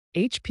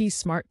HP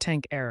Smart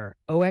Tank error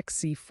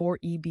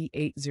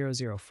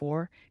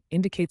OXC4EB8004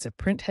 indicates a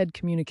printhead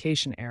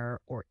communication error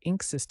or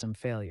ink system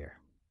failure.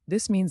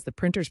 This means the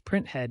printer's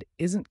printhead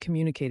isn't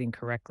communicating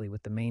correctly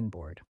with the main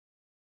board.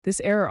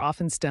 This error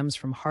often stems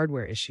from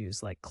hardware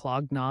issues like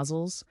clogged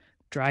nozzles,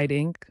 dried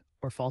ink,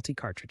 or faulty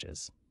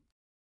cartridges.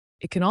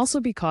 It can also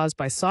be caused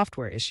by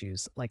software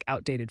issues like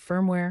outdated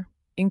firmware,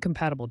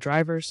 incompatible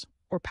drivers,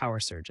 or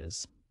power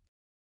surges.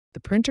 The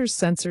printer's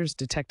sensors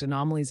detect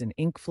anomalies in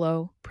ink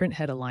flow,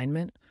 printhead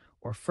alignment,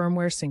 or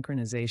firmware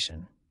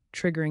synchronization,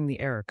 triggering the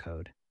error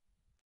code.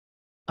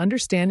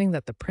 Understanding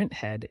that the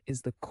printhead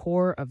is the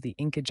core of the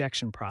ink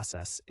ejection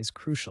process is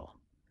crucial.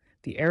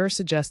 The error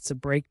suggests a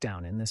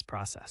breakdown in this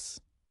process.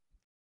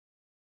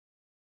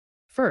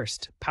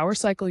 First, power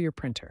cycle your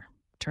printer.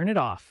 Turn it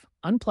off,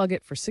 unplug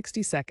it for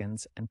 60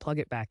 seconds, and plug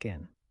it back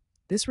in.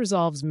 This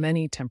resolves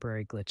many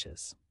temporary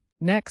glitches.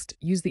 Next,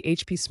 use the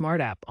HP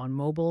Smart app on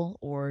mobile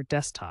or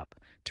desktop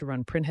to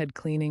run printhead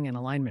cleaning and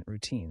alignment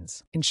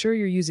routines. Ensure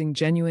you're using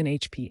genuine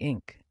HP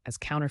ink, as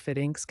counterfeit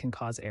inks can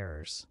cause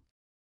errors.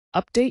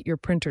 Update your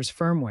printer's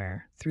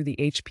firmware through the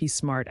HP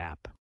Smart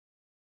app.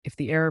 If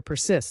the error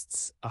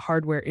persists, a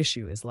hardware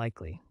issue is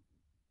likely.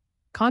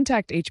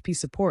 Contact HP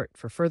support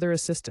for further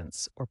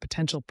assistance or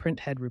potential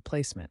printhead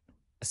replacement,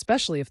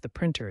 especially if the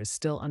printer is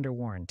still under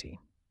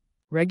warranty.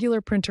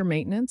 Regular printer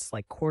maintenance,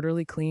 like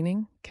quarterly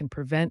cleaning, can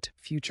prevent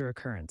future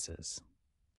occurrences.